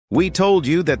We told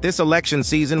you that this election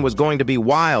season was going to be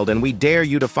wild, and we dare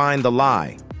you to find the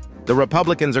lie. The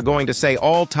Republicans are going to say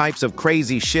all types of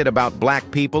crazy shit about black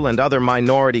people and other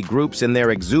minority groups in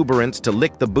their exuberance to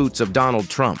lick the boots of Donald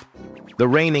Trump. The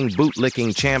reigning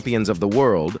boot-licking champions of the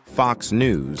world, Fox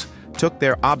News, took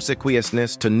their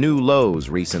obsequiousness to new lows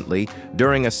recently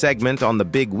during a segment on the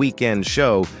Big Weekend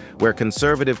show where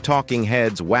conservative talking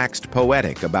heads waxed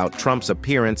poetic about Trump's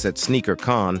appearance at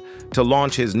SneakerCon to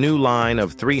launch his new line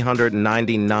of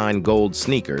 399 gold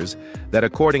sneakers that,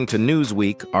 according to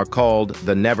Newsweek, are called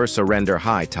the Never Surrender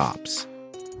High Tops.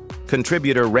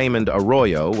 Contributor Raymond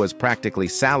Arroyo was practically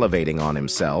salivating on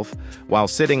himself while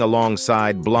sitting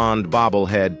alongside blonde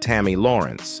bobblehead Tammy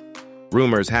Lawrence.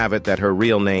 Rumors have it that her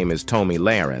real name is Tomi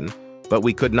Lahren, but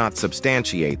we could not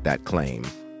substantiate that claim,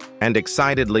 and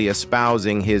excitedly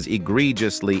espousing his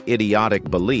egregiously idiotic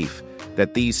belief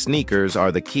that these sneakers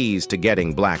are the keys to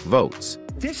getting black votes.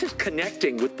 This is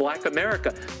connecting with black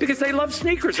America because they love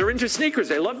sneakers. They're into sneakers.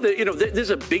 They love this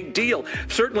is a big deal,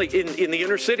 certainly in the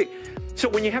inner city. So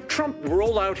when you have Trump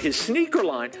roll out his sneaker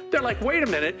line, they're like, wait a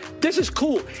minute, this is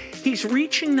cool. He's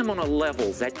reaching them on a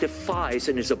level that defies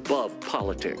and is above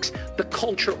politics. The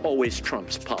culture always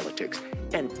trumps politics.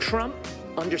 And Trump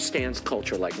understands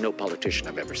culture like no politician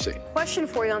I've ever seen. Question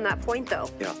for you on that point, though.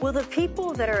 Yeah. Will the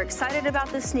people that are excited about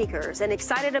the sneakers and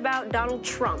excited about Donald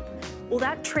Trump, will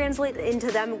that translate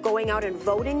into them going out and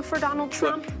voting for Donald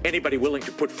Trump? Well, anybody willing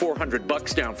to put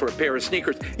 $400 down for a pair of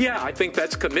sneakers? Yeah, I think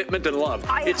that's commitment and love.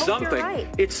 It's something. You're right.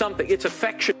 It's something. It's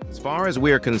affection. As far as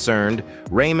we're concerned,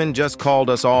 Raymond just called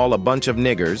us all a bunch of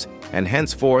niggers, and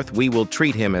henceforth we will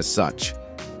treat him as such.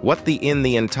 What in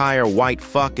the entire white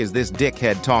fuck is this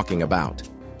dickhead talking about?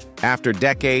 After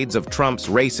decades of Trump's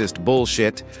racist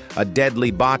bullshit, a deadly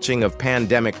botching of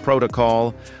pandemic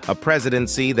protocol, a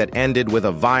presidency that ended with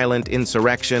a violent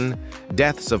insurrection,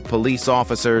 deaths of police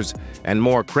officers, and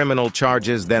more criminal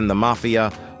charges than the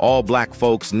mafia, all black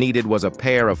folks needed was a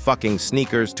pair of fucking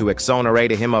sneakers to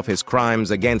exonerate him of his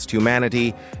crimes against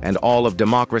humanity and all of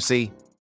democracy.